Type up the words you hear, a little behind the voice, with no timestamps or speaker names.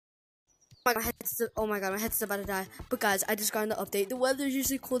Oh my god, my head's about to die. But guys, I just got an update. The weather is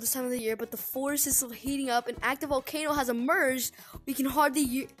usually cool this time of the year, but the forest is still heating up. An active volcano has emerged. We can hardly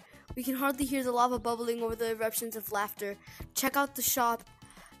hear the lava bubbling over the eruptions of laughter. Check out the shop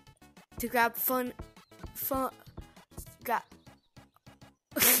to grab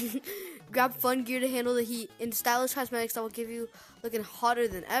grab fun gear to handle the heat and stylish cosmetics that will give you looking hotter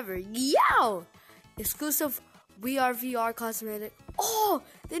than ever. Yow! Exclusive VR cosmetic. Oh,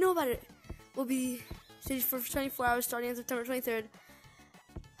 they know about it. Will be staged for 24 hours starting on September 23rd.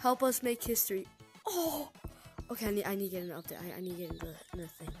 Help us make history. Oh, okay. I need to get an update. I need to get into the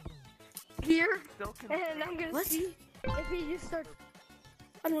thing. Here, and I'm gonna see if he just starts.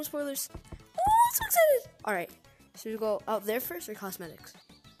 I don't want spoilers. Oh, I'm so excited! All right, should we go out there first or cosmetics?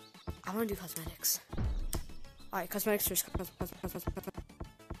 I want to do cosmetics. All right, cosmetics first.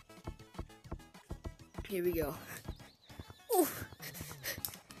 Here we go. Ooh.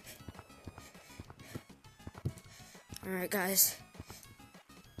 All right, guys.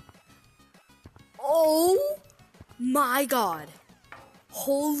 Oh my god.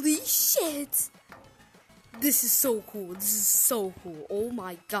 Holy shit. This is so cool. This is so cool. Oh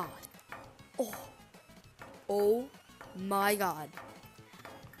my god. Oh my god.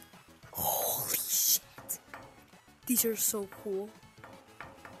 Holy shit. These are so cool.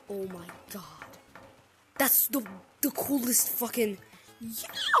 Oh my god. That's the coolest fucking.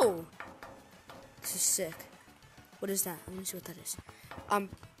 Yo! This is sick. What is that? Let me see what that is. I'm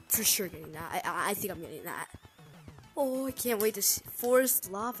for sure getting that. I think I'm getting that. Oh, I can't wait to see. Forest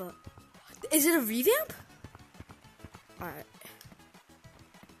lava. Is it a revamp? Alright.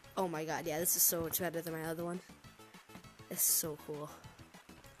 Oh my god, yeah, this is so much better than my other one. It's so cool.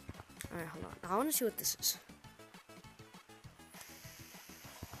 Alright, hold on. I want to see what this is.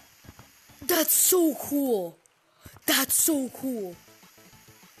 That's so cool. That's so cool.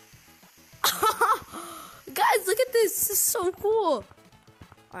 Guys, look at this. This is so cool.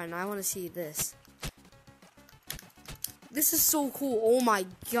 Alright, now I want to see this. This is so cool. Oh my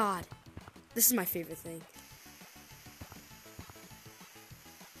god. This is my favorite thing.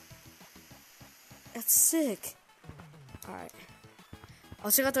 That's sick. Alright.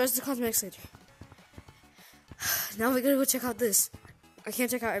 I'll check out the rest of the cosmetics later. Now we gotta go check out this. I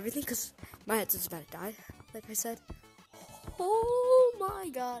can't check out everything because my head's just about to die, like I said. Oh my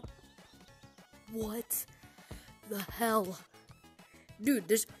god. What the hell? Dude,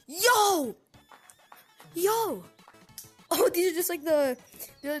 there's... Yo! Yo! Oh, these are just like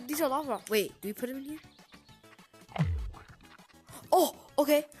these are lava. Wait, do we put them in here? Oh,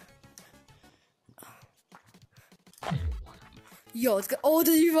 okay. Yo, it's good. Oh,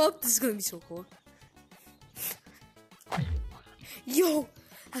 the erupt. This is gonna be so cool. Yo,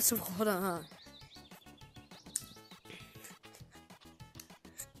 that's so cool. Hold on,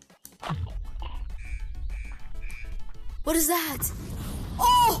 huh? What is that?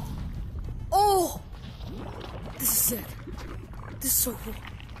 Oh! Oh! This is sick. This is so cool.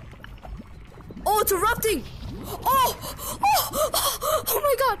 Oh, it's erupting! Oh! Oh! Oh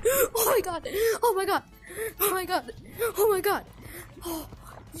my god! Oh my god! Oh my god! Oh my god! Oh my god! Oh.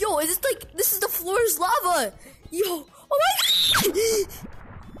 Yo, is this like, this is the floor's lava! Yo! Oh my god!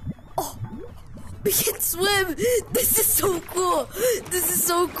 Oh! We can swim! This is so cool! This is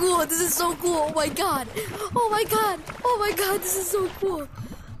so cool! This is so cool! Oh my god! Oh my god! Oh my god! This is so cool!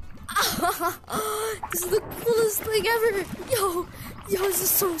 This is the coolest thing ever! Yo! Yo, this is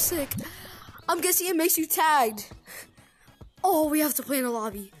so sick! I'm guessing it makes you tagged. Oh, we have to play in a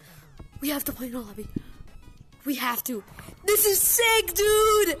lobby. We have to play in a lobby. We have to. This is sick,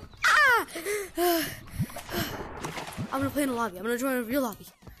 dude! Ah! I'm gonna play in a lobby. I'm gonna join a real lobby.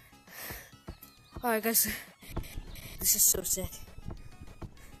 Alright, guys. This is so sick.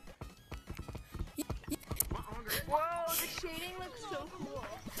 Whoa, the shading looks so cool.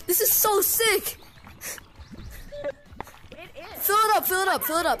 This is so sick! It is. Fill it up, fill it up,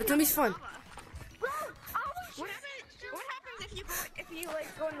 fill it up. It's gonna be fun. Bro, what happens if you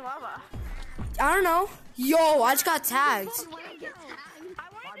like go in lava? I don't know. Yo, I just got tagged. I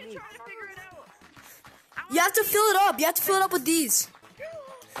wanted to try to figure it out. You have to fill it up. You have to fill it up with these.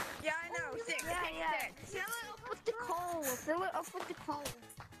 Yeah, I know. Sick. Yeah. Fill it up with the coal. Fill it up with the coal.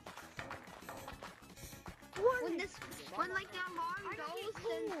 When like the alarm goes,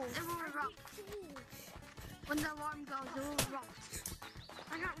 then it will erupt. When the alarm goes, it will erupt.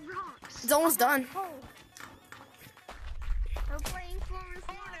 I got rocks. It's almost done. We're playing for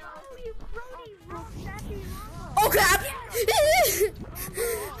VOLCANO. Oh, you Brody rocks. Oh crap!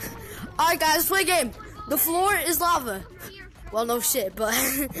 Alright guys, play a game. The floor is lava. Well, no shit, but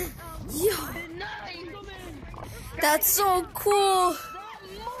yo, that's so cool.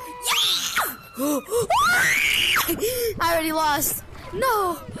 Yeah! I already lost.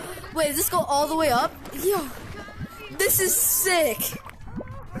 No. Wait, does this go all the way up? Yo. This is sick.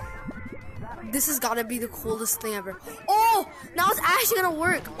 This has got to be the coolest thing ever. Oh, now it's actually going to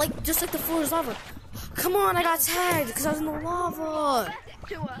work. Like, just like the floor is lava. Come on, I got tagged because I was in the lava.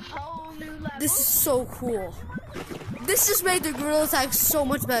 To a whole new level. This is so cool. This just made the gorilla tag so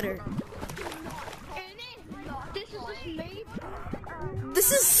much better. This is just made.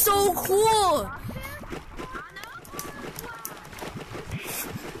 This is so cool.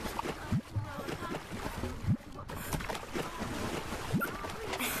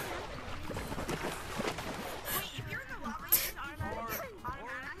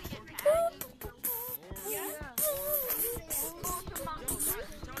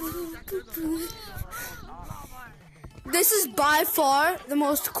 This is by far the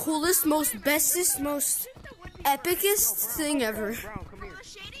most coolest, most bestest, most epicest thing ever. The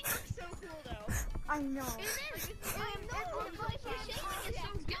shading looks so cool though. I know. It is. The shading is so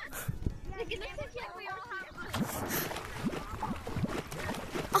good. Like, it looks like we all have.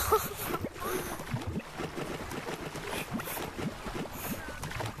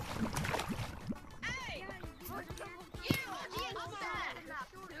 Hey!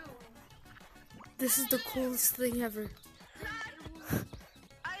 This is the coolest thing ever.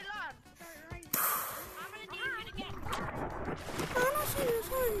 I love. I'm gonna need you to get. Well,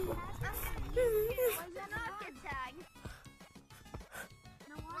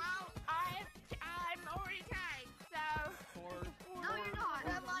 I'm already tagged, so. No, you're not. I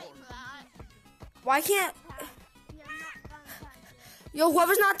like that. Why can't... Yo,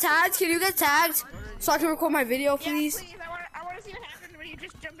 whoever's not tagged, can you get tagged? So I can record my video, please? Yeah, please. I want to see what happens when you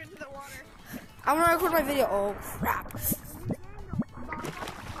just jump into the water. I want to record my video. Oh, crap.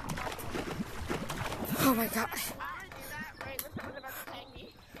 Oh my god. I want to do that right when someone's about to tag me.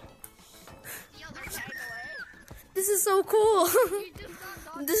 Yo, they're tagged away. This is so cool.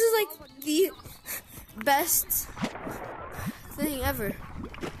 This is like the best thing ever.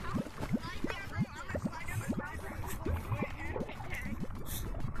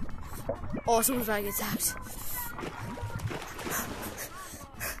 Oh, someone's about to get tagged.